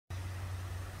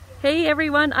Hey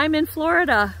everyone, I'm in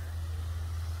Florida.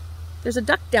 There's a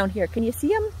duck down here. Can you see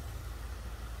him?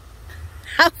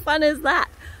 How fun is that?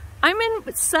 I'm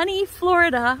in sunny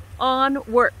Florida on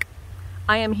work.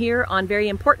 I am here on very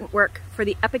important work for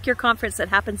the Epicure conference that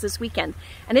happens this weekend.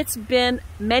 And it's been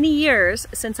many years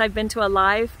since I've been to a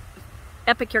live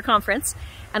Epicure conference,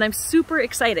 and I'm super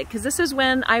excited because this is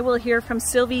when I will hear from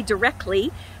Sylvie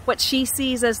directly what she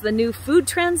sees as the new food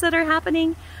trends that are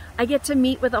happening. I get to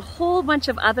meet with a whole bunch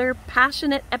of other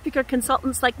passionate Epicure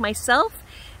consultants like myself,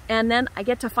 and then I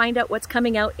get to find out what's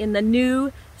coming out in the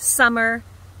new summer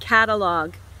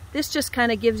catalog. This just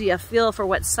kind of gives you a feel for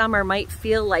what summer might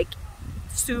feel like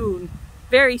soon,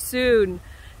 very soon.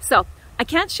 So I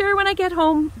can't share when I get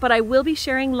home, but I will be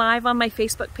sharing live on my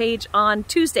Facebook page on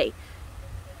Tuesday,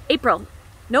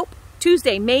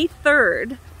 May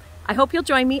 3rd. I hope you'll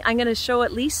join me. I'm going to show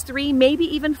at least 3, maybe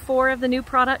even 4 of the new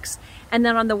products. And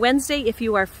then on the Wednesday, if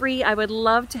you are free, I would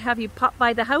love to have you pop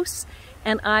by the house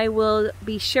and I will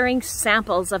be sharing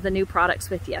samples of the new products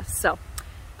with you. So,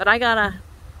 but I gotta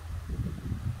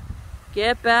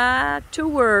get back to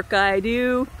work, I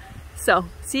do. So,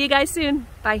 see you guys soon.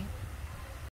 Bye.